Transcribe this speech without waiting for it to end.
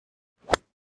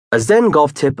A Zen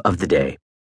golf tip of the day.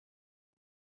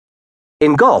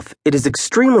 In golf, it is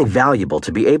extremely valuable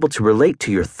to be able to relate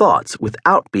to your thoughts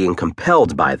without being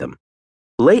compelled by them.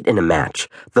 Late in a match,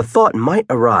 the thought might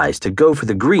arise to go for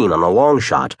the green on a long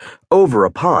shot over a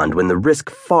pond when the risk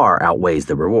far outweighs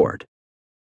the reward.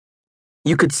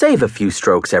 You could save a few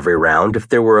strokes every round if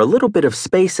there were a little bit of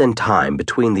space and time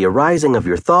between the arising of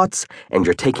your thoughts and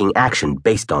your taking action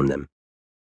based on them.